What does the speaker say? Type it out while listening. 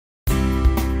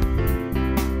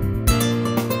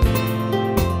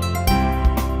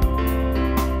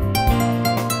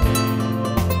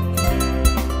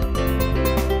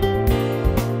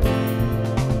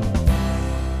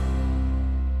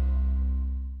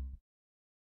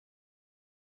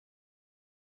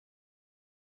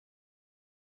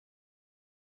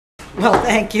Well,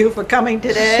 thank you for coming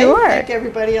today. Sure. Thank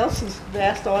everybody else's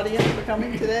vast audience for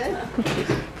coming today.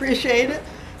 Appreciate it.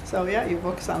 So yeah, your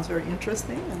book sounds very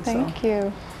interesting. And Thank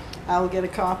you. I'll get a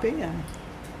copy and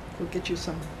we'll get you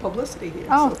some publicity here.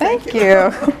 Oh, so thank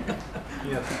you.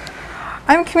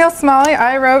 I'm Camille Smalley.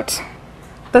 I wrote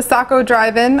The Saco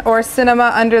Drive-In, or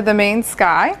Cinema Under the Main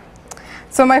Sky.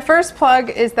 So my first plug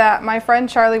is that my friend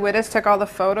Charlie Wittes took all the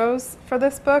photos for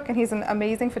this book, and he's an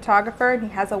amazing photographer, and he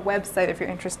has a website if you're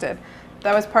interested.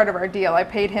 That was part of our deal. I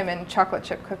paid him in chocolate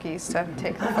chip cookies to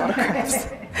take the photographs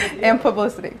and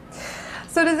publicity.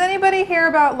 So does anybody hear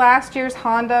about last year's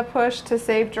Honda push to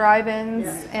save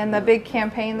drive-ins and the big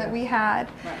campaign that we had?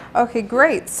 Okay,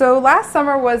 great. So last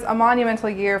summer was a monumental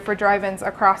year for drive-ins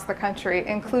across the country,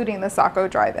 including the Saco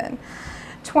Drive-In.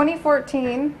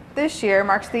 2014, this year,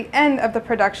 marks the end of the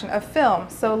production of film.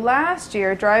 So last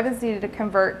year, drive-ins needed to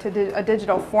convert to a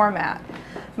digital format.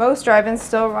 Most drive-ins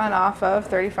still run off of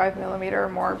 35mm or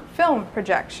more film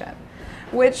projection,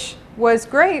 which was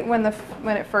great when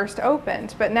it first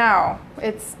opened, but now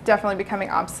it's definitely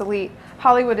becoming obsolete.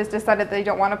 Hollywood has decided they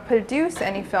don't want to produce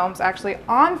any films actually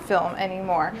on film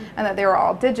anymore, and that they were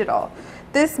all digital.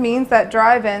 This means that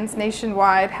drive-ins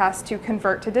nationwide has to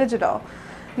convert to digital.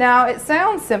 Now, it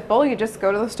sounds simple. You just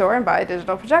go to the store and buy a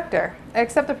digital projector,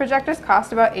 except the projectors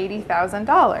cost about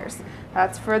 $80,000.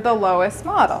 That's for the lowest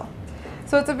model.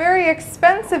 So it's a very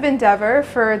expensive endeavor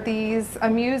for these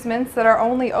amusements that are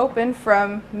only open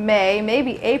from May,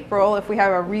 maybe April if we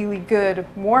have a really good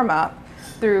warm-up,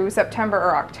 through September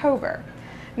or October.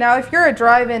 Now, if you're a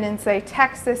drive-in in, say,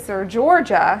 Texas or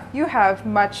Georgia, you have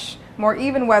much more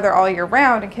even weather all year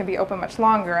round and can be open much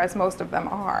longer, as most of them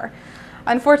are.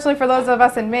 Unfortunately for those of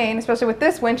us in Maine, especially with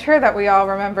this winter that we all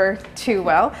remember too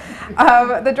well,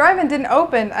 the drive-in didn't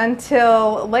open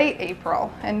until late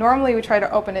April, and normally we try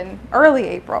to open in early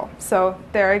April. So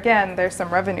there again, there's some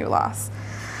revenue loss.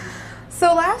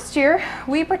 So last year,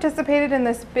 we participated in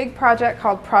this big project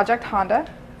called Project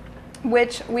Honda,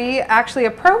 which we actually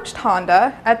approached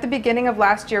Honda at the beginning of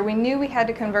last year. We knew we had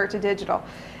to convert to digital,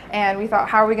 and we thought,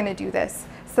 how are we going to do this?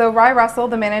 So Rye Russell,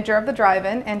 the manager of the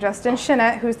drive-in, and Justin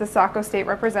Chenette, who's the Saco State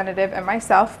representative, and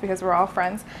myself, because we're all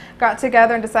friends, got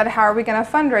together and decided how are we going to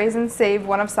fundraise and save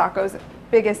one of Saco's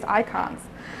biggest icons.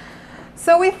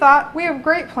 So we thought, we have a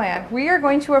great plan. We are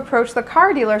going to approach the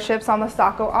car dealerships on the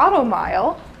Saco Auto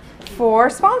Mile for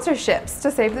sponsorships to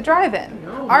save the drive-in.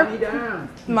 No money down.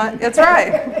 That's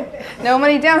right. No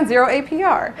money down, zero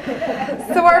APR.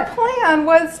 So our plan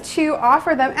was to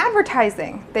offer them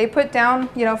advertising. They put down,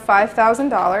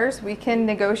 $5,000. We can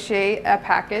negotiate a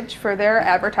package for their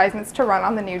advertisements to run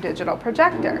on the new digital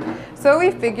projector. So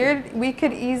we figured we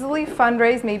could easily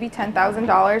fundraise maybe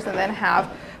 $10,000 and then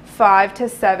have 5 to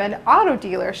 7 auto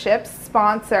dealerships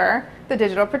sponsor the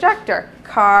digital projector.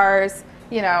 Cars,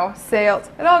 sales,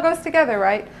 it all goes together,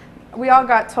 right? We all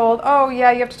got told, oh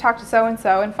yeah, you have to talk to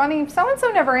so-and-so, and funny, so-and-so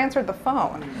never answered the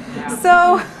phone.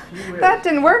 So that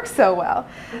didn't work so well.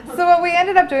 So what we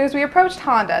ended up doing is we approached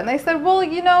Honda, and they said, well,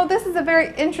 this is a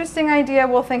very interesting idea,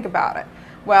 we'll think about it.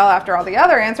 Well, after all the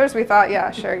other answers, we thought,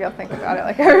 yeah, sure, you'll think about it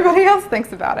like everybody else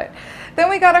thinks about it. Then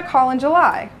we got a call in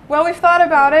July. Well, we've thought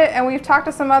about it, and we've talked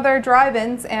to some other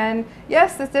drive-ins, and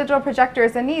yes, this digital projector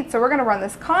is a need, so we're going to run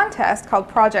this contest called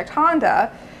Project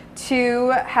Honda to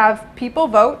have people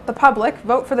vote, the public,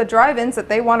 vote for the drive-ins that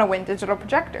they want to win digital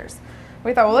projectors.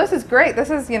 We thought, well, this is great. This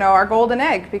is, our golden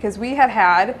egg, because we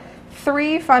had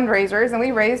 3 fundraisers, and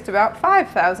we raised about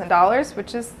 $5,000,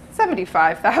 which is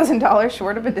 $75,000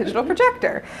 short of a digital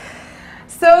projector.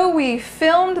 So we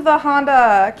filmed the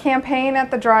Honda campaign at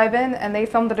the drive-in, and they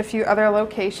filmed at a few other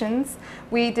locations.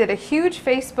 We did a huge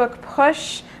Facebook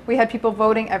push. We had people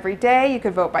voting every day. You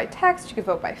could vote by text, you could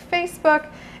vote by Facebook.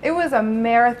 It was a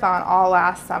marathon all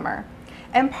last summer.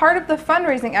 And part of the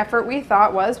fundraising effort we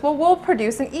thought was, well, we'll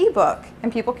produce an ebook,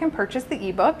 and people can purchase the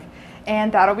ebook,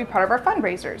 and that'll be part of our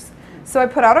fundraisers. So I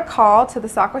put out a call to the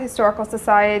Saco Historical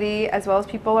Society as well as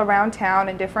people around town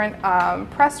in different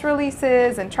press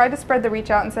releases, and tried to spread the reach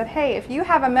out and said, hey, if you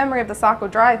have a memory of the Saco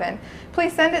Drive-In,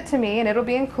 please send it to me and it'll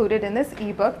be included in this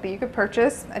ebook that you could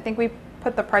purchase. I think we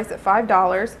put the price at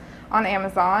 $5 on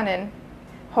Amazon, and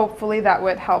hopefully that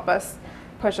would help us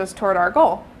push us toward our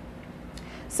goal.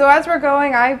 So as we're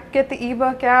going, I get the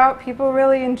ebook out, people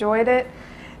really enjoyed it.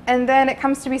 And then it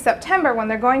comes to be September when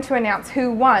they're going to announce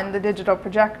who won the digital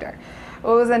projector.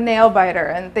 Well, it was a nail biter,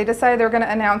 and they decided they were going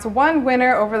to announce one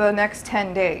winner over the next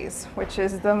 10 days, which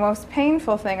is the most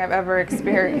painful thing I've ever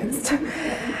experienced.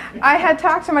 I had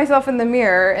talked to myself in the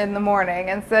mirror in the morning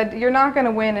and said, you're not going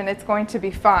to win and it's going to be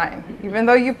fine. Even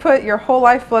though you put your whole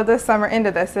lifeblood this summer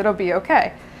into this, it'll be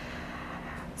okay.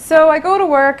 So I go to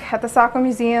work at the Saco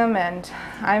Museum, and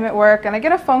I'm at work, and I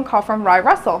get a phone call from Rye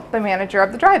Russell, the manager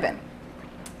of the drive-in.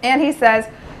 And he says,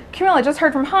 Camille, I just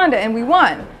heard from Honda, and we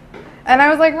won. And I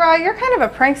was like, Rye, you're kind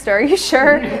of a prankster. Are you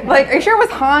sure? Like, are you sure it was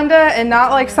Honda and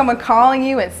not like someone calling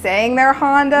you and saying they're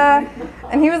Honda?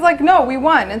 And he was like, no, we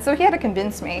won. And so he had to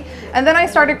convince me. And then I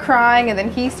started crying, and then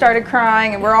he started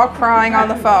crying, and we're all crying on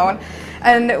the phone.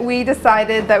 And we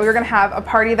decided that we were going to have a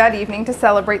party that evening to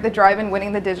celebrate the drive-in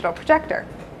winning the digital projector.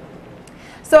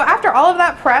 So after all of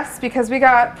that press, because we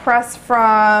got press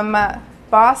from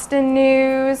Boston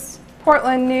News,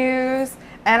 Portland News,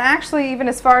 and actually even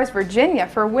as far as Virginia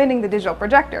for winning the digital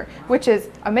projector, which is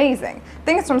amazing.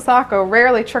 Things from Saco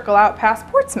rarely trickle out past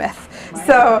Portsmouth.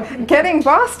 So getting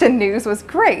Boston news was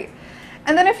great.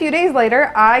 And then a few days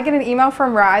later, I get an email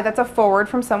from Rye that's a forward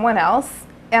from someone else,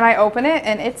 and I open it,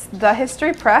 and it's The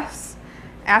History Press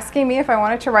asking me if I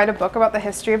wanted to write a book about the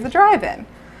history of the drive-in.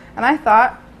 And I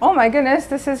thought, oh my goodness,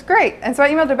 this is great. And so I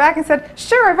emailed her back and said,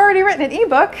 sure, I've already written an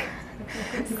ebook.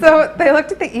 So they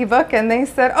looked at the ebook and they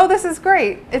said, oh, this is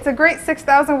great. It's a great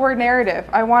 6,000 word narrative.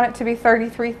 I want it to be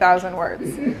 33,000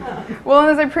 words. Well,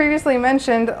 as I previously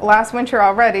mentioned last winter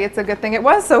already, it's a good thing it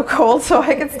was so cold so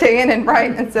I could stay in and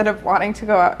write instead of wanting to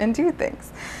go out and do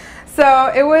things.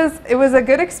 So it was a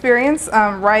good experience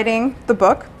writing the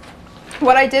book.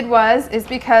 What I did is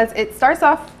because it starts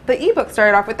off, the ebook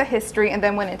started off with the history and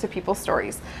then went into people's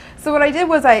stories. So what I did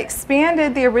was I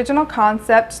expanded the original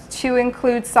concept to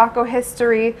include Saco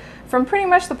history from pretty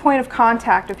much the point of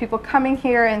contact of people coming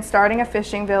here and starting a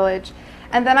fishing village.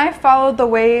 And then I followed the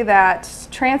way that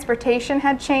transportation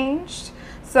had changed.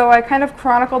 So I kind of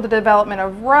chronicled the development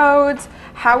of roads,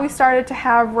 how we started to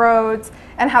have roads,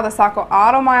 and how the Saco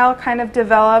Auto Mile kind of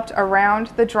developed around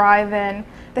the drive-in,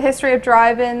 the history of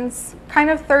drive-ins, kind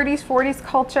of 30s, 40s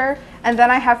culture, and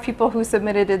then I have people who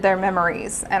submitted their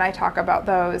memories, and I talk about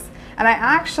those. And I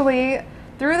actually,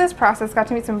 through this process, got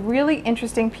to meet some really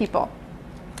interesting people.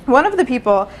 One of the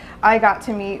people I got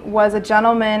to meet was a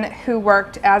gentleman who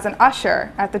worked as an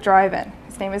usher at the drive-in.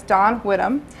 His name is Don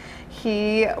Whittam.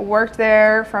 He worked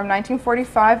there from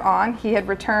 1945 on. He had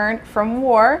returned from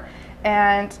war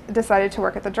and decided to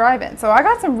work at the drive-in. So I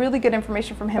got some really good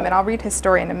information from him, and I'll read his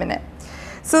story in a minute.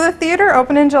 So the theater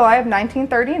opened in July of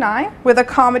 1939 with a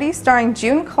comedy starring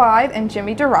June Clyde and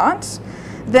Jimmy Durant.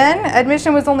 Then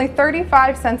admission was only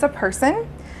 35 cents a person.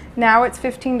 Now it's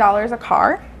 $15 a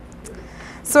car.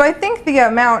 So I think the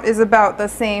amount is about the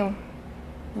same,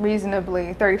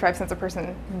 reasonably, 35 cents a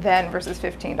person then versus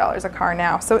 $15 a car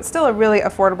now. So it's still a really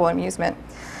affordable amusement.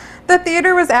 The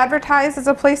theater was advertised as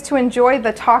a place to enjoy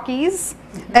the talkies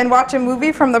and watch a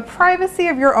movie from the privacy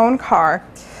of your own car.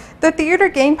 The theater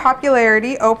gained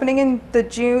popularity opening in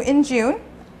June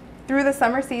through the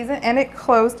summer season, and it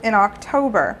closed in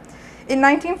October. In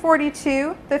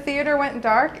 1942, the theater went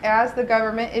dark as the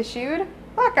government issued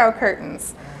blackout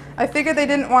curtains. I figured they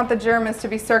didn't want the Germans to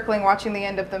be circling watching the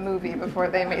end of the movie before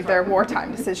they made their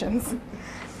wartime decisions.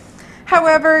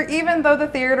 However, even though the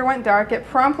theater went dark, it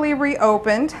promptly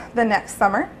reopened the next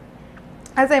summer.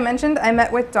 As I mentioned, I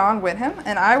met with Don Whittam,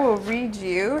 and I will read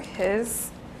you his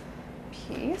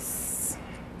piece,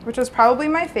 which was probably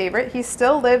my favorite. He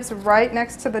still lives right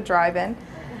next to the drive-in.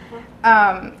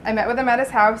 I met with him at his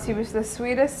house. He was the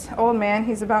sweetest old man.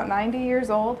 He's about 90 years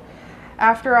old.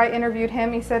 After I interviewed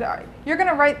him, he said, you're going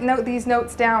to write these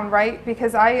notes down, right?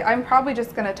 Because I'm probably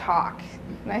just going to talk.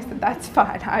 And I said, that's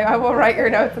fine. I will write your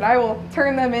notes, and I will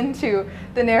turn them into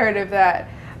the narrative that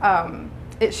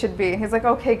it should be. He's like,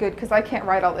 okay, good, because I can't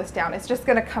write all this down. It's just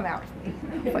going to come out of me.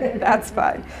 I was like, that's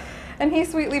fine. And he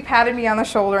sweetly patted me on the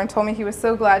shoulder and told me he was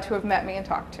so glad to have met me and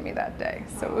talked to me that day.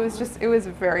 So it was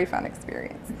a very fun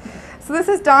experience. So this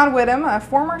is Don Whittam, a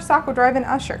former Saco Drive-In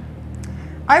usher.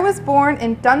 I was born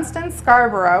in Dunston,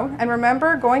 Scarborough, and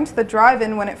remember going to the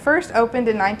drive-in when it first opened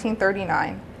in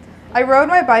 1939. I rode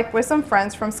my bike with some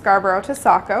friends from Scarborough to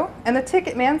Saco, and the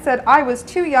ticket man said I was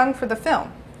too young for the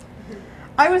film.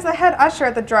 I was the head usher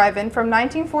at the drive-in from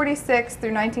 1946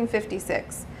 through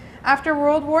 1956. After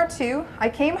World War II, I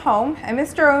came home, and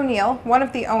Mr. O'Neill, one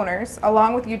of the owners,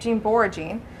 along with Eugene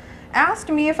Boragine, asked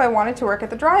me if I wanted to work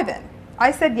at the drive-in.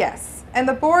 I said yes, and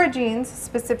the Boragines,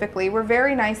 specifically, were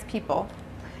very nice people.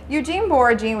 Eugene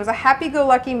Boragine was a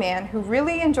happy-go-lucky man who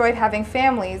really enjoyed having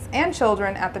families and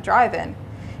children at the drive-in.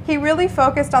 He really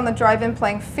focused on the drive-in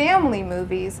playing family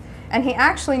movies, and he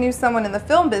actually knew someone in the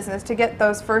film business to get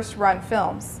those first-run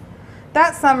films.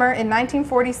 That summer, in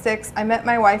 1946, I met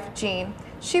my wife, Jean.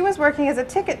 She was working as a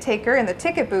ticket taker in the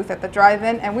ticket booth at the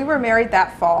drive-in, and we were married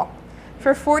that fall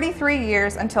for 43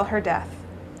 years until her death.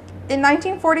 In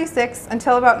 1946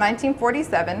 until about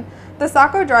 1947, the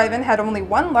Saco Drive-In had only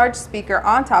one large speaker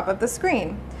on top of the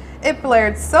screen. It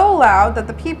blared so loud that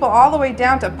the people all the way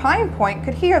down to Pine Point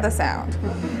could hear the sound.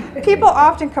 People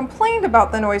often complained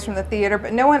about the noise from the theater,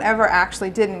 but no one ever actually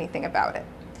did anything about it.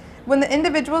 When the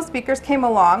individual speakers came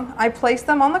along, I placed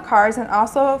them on the cars and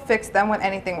also fixed them when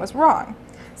anything was wrong.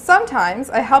 Sometimes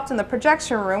I helped in the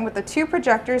projection room with the 2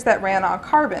 projectors that ran on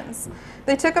carbons.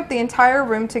 They took up the entire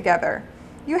room together.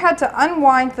 You had to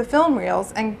unwind the film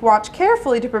reels and watch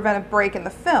carefully to prevent a break in the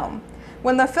film.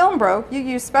 When the film broke, you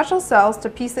used special cells to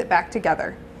piece it back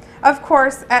together. Of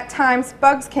course, at times,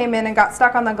 bugs came in and got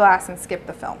stuck on the glass and skipped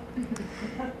the film.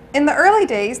 In the early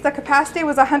days, the capacity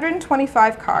was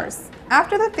 125 cars.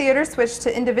 After the theater switched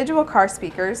to individual car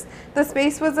speakers, the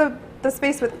space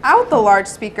without the large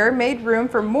speaker made room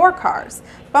for more cars,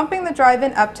 bumping the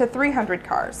drive-in up to 300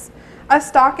 cars. A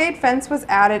stockade fence was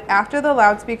added after the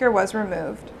loudspeaker was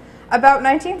removed. About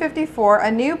 1954,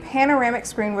 a new panoramic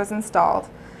screen was installed.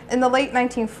 In the late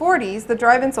 1940s, the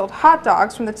drive-in sold hot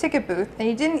dogs from the ticket booth, and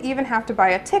you didn't even have to buy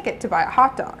a ticket to buy a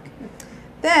hot dog.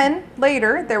 Then,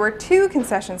 later, there were 2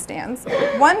 concession stands,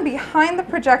 one behind the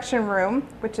projection room,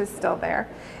 which is still there,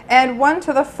 and one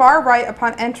to the far right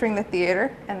upon entering the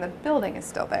theater, and the building is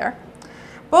still there.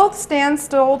 Both stands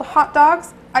sold hot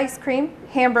dogs, ice cream,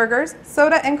 hamburgers,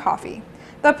 soda, and coffee.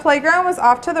 The playground was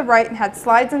off to the right and had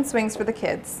slides and swings for the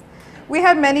kids. We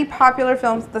had many popular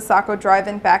films at the Saco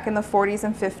Drive-In back in the 40s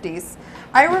and 50s.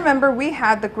 I remember we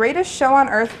had The Greatest Show on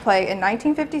Earth play in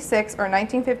 1956 or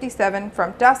 1957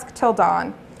 from dusk till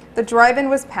dawn. The drive-in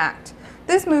was packed.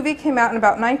 This movie came out in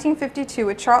about 1952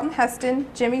 with Charlton Heston,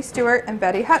 Jimmy Stewart, and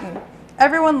Betty Hutton.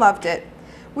 Everyone loved it.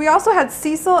 We also had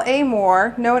Cecil A.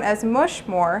 Moore, known as Mush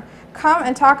Moore, come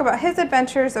and talk about his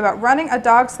adventures about running a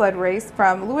dog sled race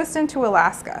from Lewiston to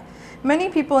Alaska. Many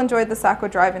people enjoyed the Saco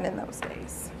Drive-In in those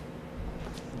days.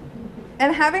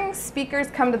 And having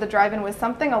speakers come to the drive-in was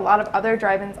something a lot of other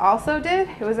drive-ins also did.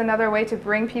 It was another way to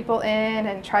bring people in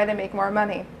and try to make more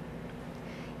money.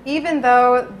 Even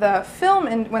though the film,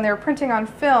 when they were printing on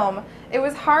film, it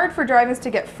was hard for drive-ins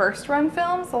to get first-run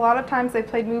films. A lot of times they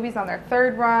played movies on their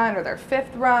 3rd run or their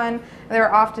 5th run, and they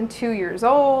were often 2 years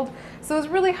old. So it was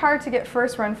really hard to get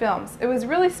first-run films. It was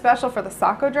really special for the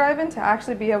Saco Drive-In to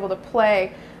actually be able to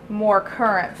play more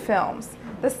current films.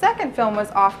 The second film was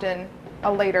often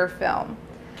a later film.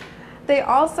 They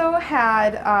also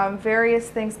had various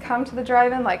things come to the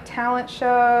drive-in, like talent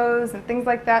shows and things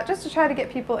like that, just to try to get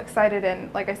people excited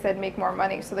and, like I said, make more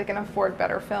money so they can afford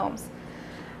better films.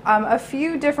 A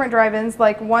few different drive-ins,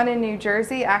 like one in New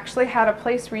Jersey, actually had a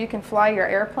place where you can fly your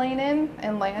airplane in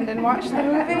and land and watch the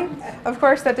movie. Of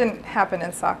course, that didn't happen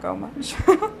in Saco much.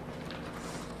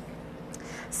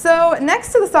 So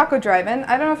next to the Saco Drive-In,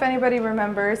 I don't know if anybody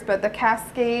remembers, but the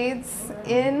Cascades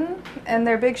Inn and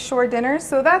their big shore dinners.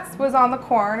 So that was on the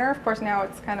corner. Of course, now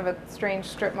it's kind of a strange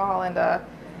strip mall and a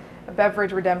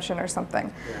beverage redemption or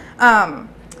something.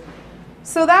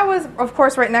 So that was, of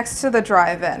course, right next to the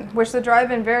drive-in, which the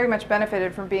drive-in very much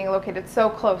benefited from being located so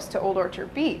close to Old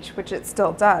Orchard Beach, which it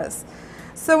still does.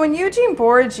 So when Eugene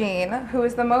Boragine, who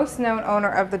is the most known owner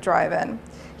of the drive-in,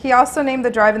 he also named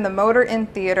the drive-in the Motor Inn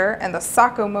Theater and the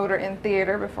Saco Motor Inn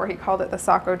Theater before he called it the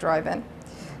Saco Drive-In.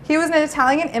 He was an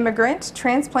Italian immigrant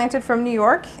transplanted from New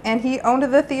York, and he owned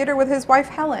the theater with his wife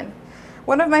Helen.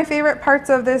 One of my favorite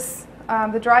parts of this,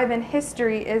 the drive-in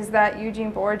history, is that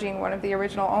Eugene Boragine, one of the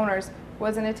original owners,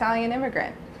 was an Italian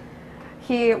immigrant.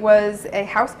 He was a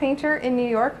house painter in New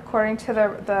York, according to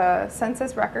the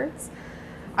census records.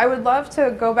 I would love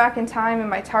to go back in time in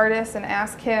my TARDIS and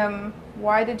ask him,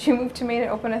 why did you move to Maine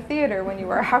and open a theater when you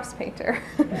were a house painter?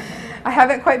 I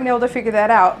haven't quite been able to figure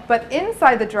that out. But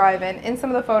inside the drive-in, in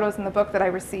some of the photos in the book that I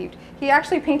received, he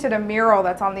actually painted a mural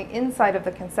that's on the inside of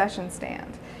the concession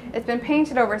stand. It's been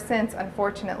painted over since,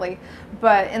 unfortunately,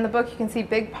 but in the book you can see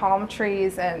big palm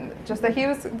trees and just that he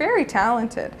was very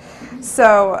talented.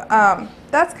 So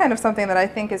that's kind of something that I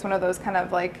think is one of those kind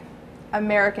of like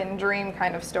American dream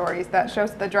kind of stories that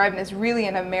shows that the drive-in is really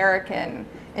an American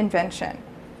invention.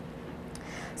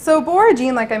 So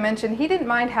Boragine, like I mentioned, he didn't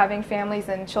mind having families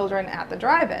and children at the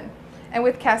drive-in. And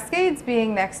with Cascades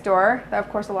being next door, of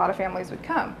course a lot of families would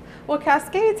come. Well,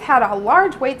 Cascades had a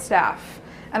large wait staff,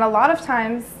 and a lot of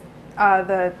times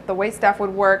the wait staff would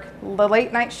work the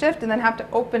late night shift and then have to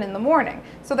open in the morning.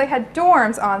 So they had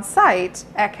dorms on site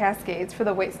at Cascades for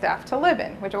the wait staff to live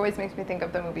in, which always makes me think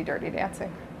of the movie Dirty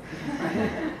Dancing.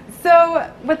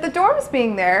 So with the dorms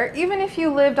being there, even if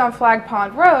you lived on Flag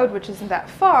Pond Road, which isn't that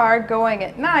far, going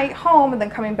at night home and then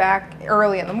coming back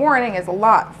early in the morning is a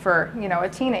lot for, you know, a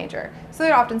teenager. So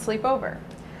they'd often sleep over.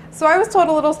 So I was told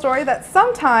a little story that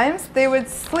sometimes they would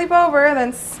sleep over and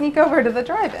then sneak over to the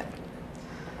drive-in.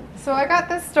 So I got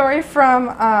this story from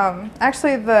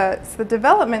actually the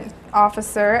development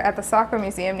officer at the Saco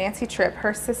Museum, Nancy Tripp,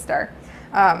 her sister,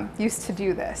 used to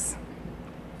do this.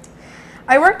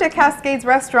 I worked at Cascades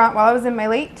Restaurant while I was in my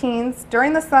late teens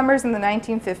during the summers in the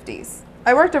 1950s.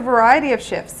 I worked a variety of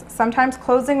shifts, sometimes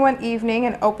closing one evening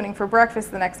and opening for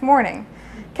breakfast the next morning.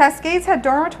 Cascades had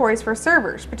dormitories for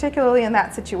servers, particularly in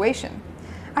that situation.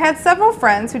 I had several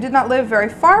friends who did not live very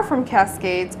far from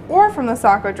Cascades or from the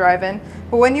Saco Drive-In,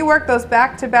 but when you work those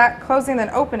back-to-back closing and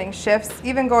opening shifts,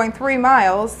 even going 3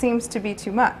 miles seems to be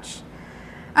too much.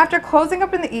 After closing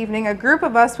up in the evening, a group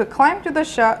of us would climb through the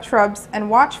shrubs and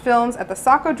watch films at the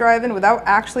Saco Drive-In without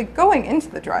actually going into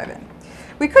the drive-in.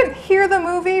 We couldn't hear the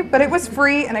movie, but it was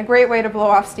free and a great way to blow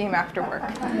off steam after work.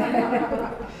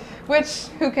 Which,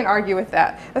 who can argue with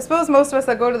that? I suppose most of us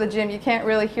that go to the gym, you can't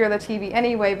really hear the TV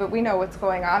anyway, but we know what's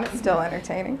going on. It's still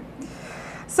entertaining.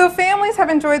 So families have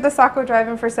enjoyed the Saco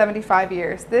Drive-In for 75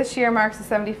 years. This year marks the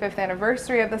 75th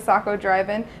anniversary of the Saco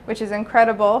Drive-In, which is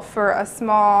incredible for a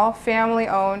small,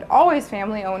 family-owned, always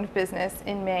family-owned business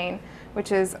in Maine,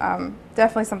 which is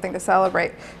definitely something to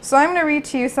celebrate. So I'm going to read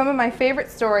to you some of my favorite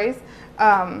stories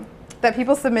that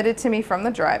people submitted to me from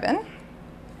the drive-in.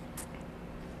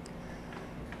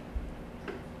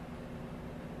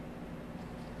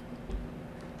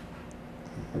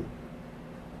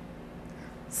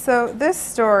 So this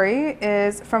story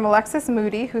is from Alexis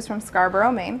Moody, who's from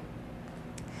Scarborough, Maine.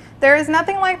 There is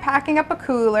nothing like packing up a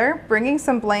cooler, bringing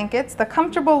some blankets, the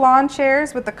comfortable lawn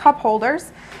chairs with the cup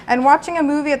holders, and watching a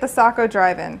movie at the Saco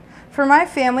Drive-In. For my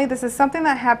family, this is something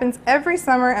that happens every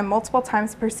summer and multiple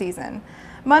times per season.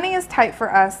 Money is tight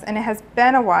for us, and it has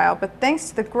been a while, but thanks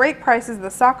to the great prices of the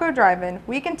Saco Drive-In,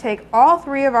 we can take all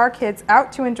 3 of our kids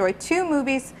out to enjoy 2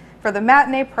 movies for the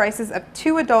matinee prices of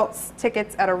 2 adults'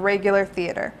 tickets at a regular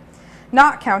theater,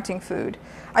 not counting food.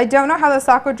 I don't know how the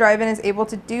Saco Drive-In is able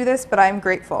to do this, but I am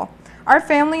grateful. Our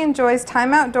family enjoys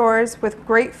time outdoors with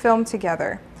great film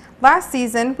together. Last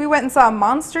season, we went and saw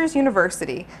Monsters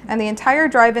University, and the entire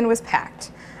drive-in was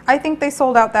packed. I think they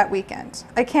sold out that weekend.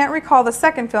 I can't recall the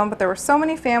second film, but there were so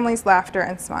many families, laughter,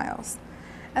 and smiles.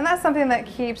 And that's something that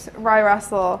keeps Rye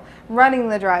Russell running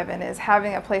the drive-in, is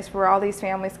having a place where all these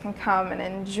families can come and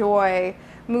enjoy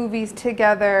movies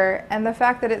together. And the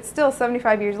fact that it's still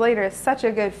 75 years later is such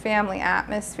a good family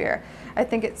atmosphere. I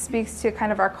think it speaks to kind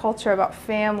of our culture about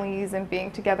families and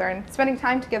being together and spending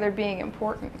time together being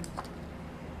important.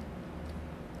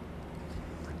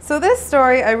 So this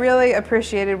story I really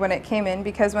appreciated when it came in,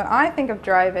 because when I think of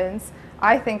drive-ins,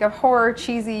 I think of horror,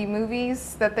 cheesy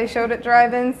movies that they showed at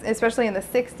drive-ins, especially in the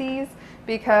 60s,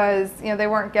 because they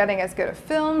weren't getting as good of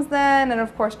films then, and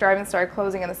of course drive-ins started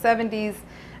closing in the 70s.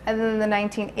 And then in the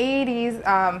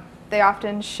 1980s, they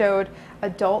often showed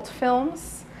adult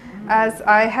films, as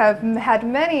I have had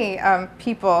many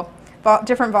people,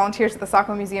 different volunteers at the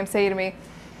Saco Museum say to me,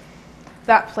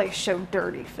 that place showed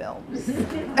dirty films.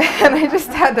 And I just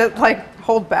had to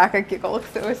hold back a giggle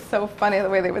because it was so funny the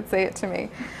way they would say it to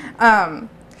me.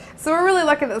 So we're really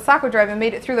lucky that the Saco Drive-In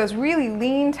made it through those really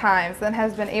lean times and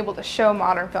has been able to show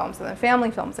modern films and then family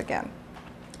films again.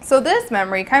 So this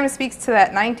memory kind of speaks to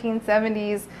that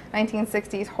 1970s,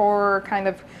 1960s horror kind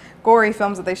of gory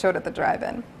films that they showed at the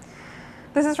drive-in.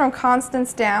 This is from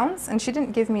Constance Downs, and she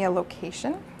didn't give me a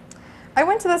location. I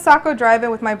went to the Saco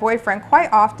Drive-In with my boyfriend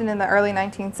quite often in the early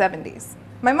 1970s.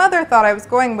 My mother thought I was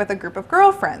going with a group of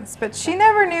girlfriends, but she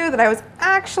never knew that I was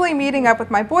actually meeting up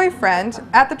with my boyfriend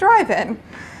at the drive-in.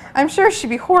 I'm sure she'd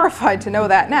be horrified to know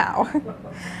that now.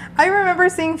 I remember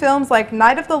seeing films like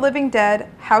Night of the Living Dead,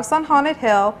 House on Haunted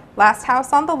Hill, Last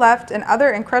House on the Left, and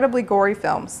other incredibly gory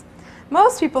films.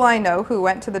 Most people I know who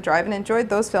went to the drive-in enjoyed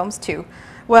those films too,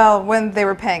 well, when they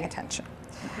were paying attention.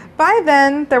 By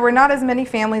then, there were not as many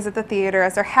families at the theater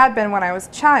as there had been when I was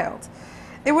a child.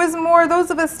 It was more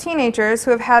those of us teenagers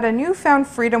who have had a newfound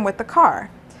freedom with the car.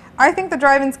 I think the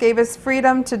drive-ins gave us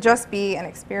freedom to just be and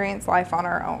experience life on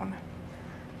our own.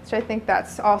 So I think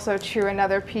that's also true.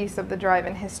 Another piece of the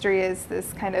drive-in history is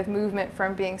this kind of movement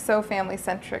from being so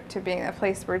family-centric to being a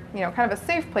place where, kind of a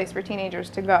safe place for teenagers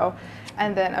to go.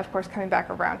 And then, of course, coming back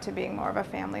around to being more of a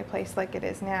family place like it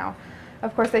is now.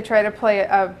 Of course, they try to play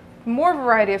a more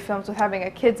variety of films with having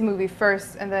a kids movie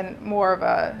first and then more of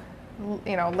a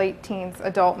you know, late teens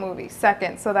adult movie.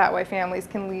 Second, so that way families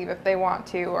can leave if they want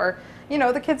to, or, you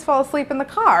know, the kids fall asleep in the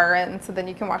car, and so then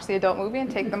you can watch the adult movie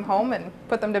and take them home and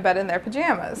put them to bed in their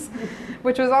pajamas.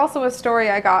 Which was also a story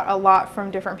I got a lot from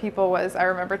different people. Was I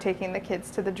remember taking the kids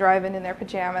to the drive-in in their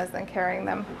pajamas and carrying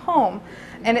them home.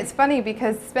 And it's funny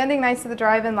because spending nights at the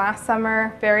drive-in last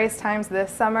summer, various times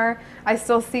this summer, I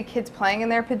still see kids playing in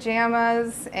their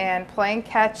pajamas and playing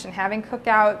catch and having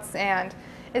cookouts, and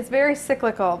it's very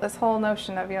cyclical, this whole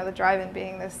notion of, you know, the drive-in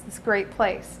being this great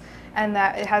place. And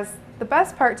that it has, the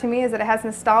best part to me is that it has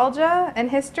nostalgia and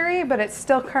history, but it's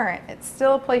still current. It's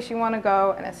still a place you want to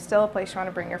go, and it's still a place you want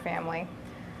to bring your family.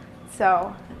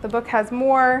 So the book has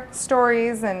more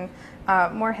stories and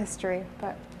more history.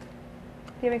 But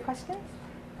do you have any questions?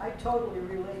 I totally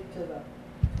relate to the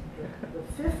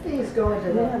 50s going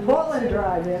to the Portland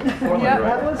Drive-In. Yep.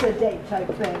 That was a date type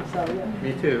thing, so yeah.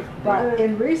 Me too. But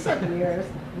in recent years,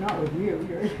 not with you,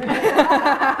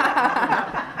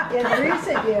 in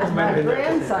recent years, my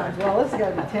grandsons, well, this has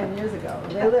got to be 10 years ago,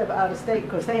 they live out of state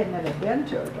because they had never been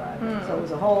to a drive-in, so it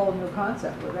was a whole new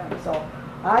concept with them. So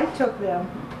I took them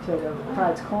to the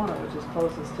Pride's Corner, which is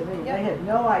closest to me. Yep. They had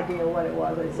no idea what it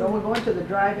was. I said, oh, we're going to the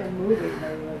drive-in movie.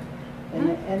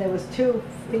 And there was 2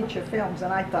 feature films,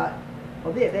 and I thought,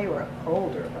 well, they were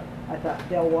older, but I thought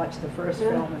they'll watch the first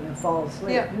film and then fall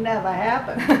asleep. Yeah. Never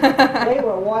happened. They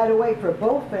were wide awake for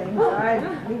both things. I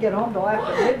didn't get home till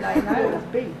after midnight, and I was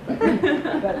beat.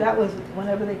 But that was,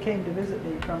 whenever they came to visit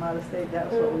me from out of state,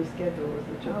 that was what we scheduled, was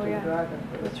the trip to the drive-in.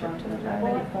 It was fun. I have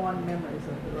many fond memories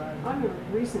of the drive-in. I'm a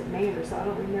recent Mainer, so I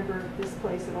don't remember this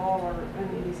place at all or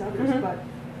any of these others, but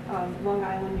Long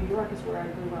Island, New York is where I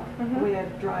grew up. We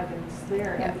had drive-ins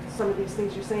there, and some of these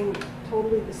things you're saying,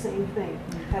 totally the same thing.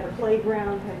 Had a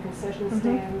playground, had concession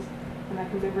stands, and I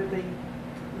can remember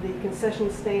the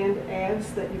concession stand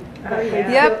ads that you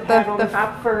Yep, had on the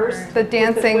top first. The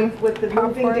dancing with the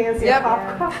moving popcorn. dancing Yep.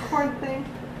 popcorn thing.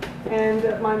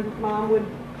 And my mom would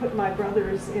put my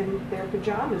brothers in their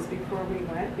pajamas before we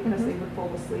went because they would fall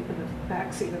asleep in the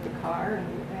back seat of the car, and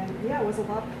yeah, it was a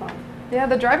lot of fun. Yeah,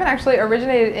 the drive-in actually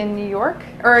originated in New York,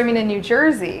 or I mean in New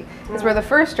Jersey, is where the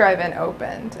first drive-in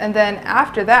opened. And then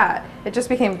after that, it just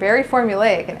became very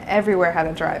formulaic and everywhere had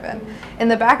a drive-in. In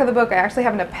the back of the book, I actually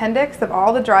have an appendix of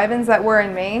all the drive-ins that were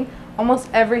in Maine. Almost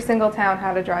every single town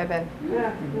had a drive-in.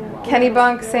 Yeah.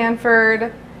 Kennebunk,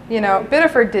 Sanford, you know,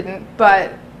 Biddeford didn't,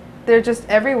 but they're just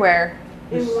everywhere.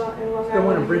 In Long The one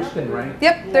Island, in Bridgeton, right?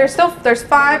 Yep, there's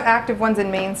 5 active ones in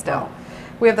Maine still.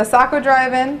 We have the Saco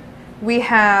Drive-In, we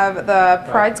have the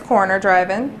Pride's Corner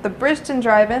Drive-In, the Bridgeton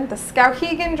Drive-In, the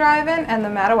Skowhegan Drive-In, and the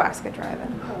Madawaska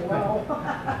Drive-In. Oh, wow.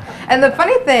 And the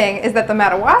funny thing is that the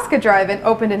Madawaska Drive-In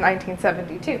opened in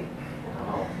 1972.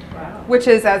 Which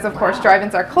is, as of course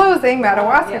drive-ins are closing,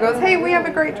 Madawaska goes, hey, we have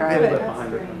a great drive-in.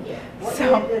 What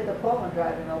So- year did the Portland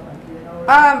Drive-In open? Do you know?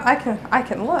 I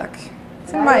can look.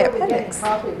 It's in my I only get a appendix.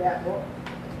 copy of that book,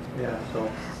 Yeah, so.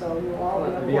 so you'll all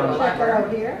be Be able on to the check it out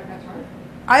here.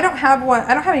 I don't have one.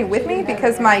 I don't have any with me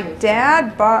because my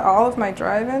dad bought all of my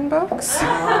drive-in books I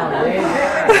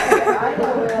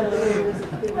know where it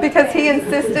is. because he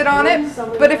insisted on it.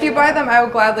 But if you buy them, I will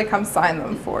gladly come sign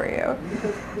them for you.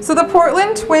 So the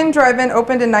Portland Twin Drive-In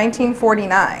opened in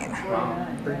 1949. Wow,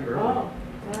 pretty early.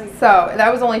 So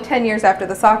that was only 10 years after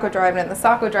the Saco Drive-In, and the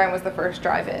Saco Drive-In was the first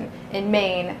drive-in in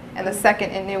Maine and the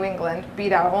second in New England,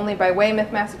 beat out only by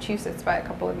Weymouth, Massachusetts by a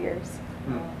couple of years.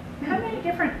 How many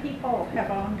different people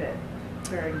have owned it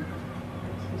during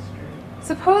its history?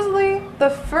 Supposedly,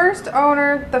 the first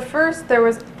owner, there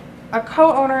was a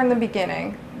co-owner in the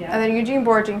beginning, Yeah. and then Eugene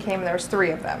Borgin came, and there was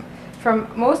 3 of them. From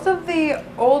most of the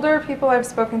older people I've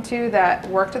spoken to that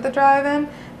worked at the drive-in,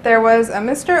 there was a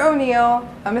Mr. O'Neill,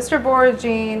 a Mr.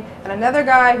 Borgin, and another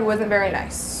guy who wasn't very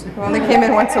nice, who only came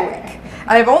in once a week.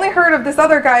 And I've only heard of this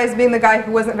other guy as being the guy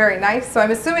who wasn't very nice, so I'm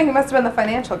assuming he must have been the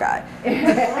financial guy.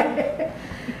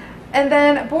 And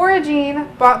then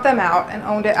Borgin bought them out and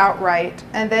owned it outright,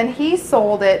 and then he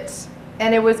sold it,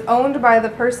 and it was owned by the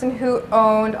person who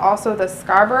owned also the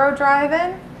Scarborough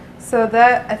Drive-In. So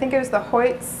that, I think it was the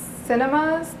Hoyt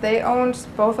Cinemas, they owned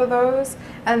both of those,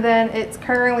 and then it's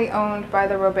currently owned by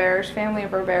the Roberge family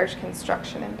of Roberge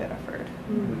Construction in Biddeford.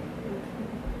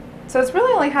 So it's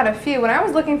really only had a few. When I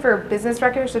was looking for business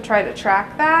records to try to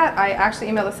track that, I actually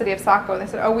emailed the city of Saco, and they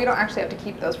said, oh, we don't actually have to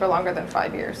keep those for longer than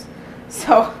 5 years.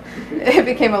 So it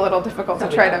became a little difficult to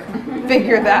try to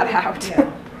figure that out. Yeah.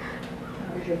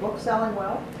 Is your book selling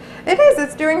well? It is.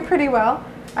 It's doing pretty well.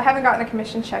 I haven't gotten a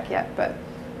commission check yet, but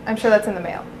I'm sure that's in the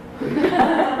mail. Very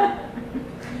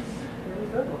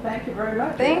good. Well, thank you very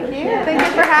much. Thank you. Thank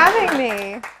you for having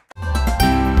me.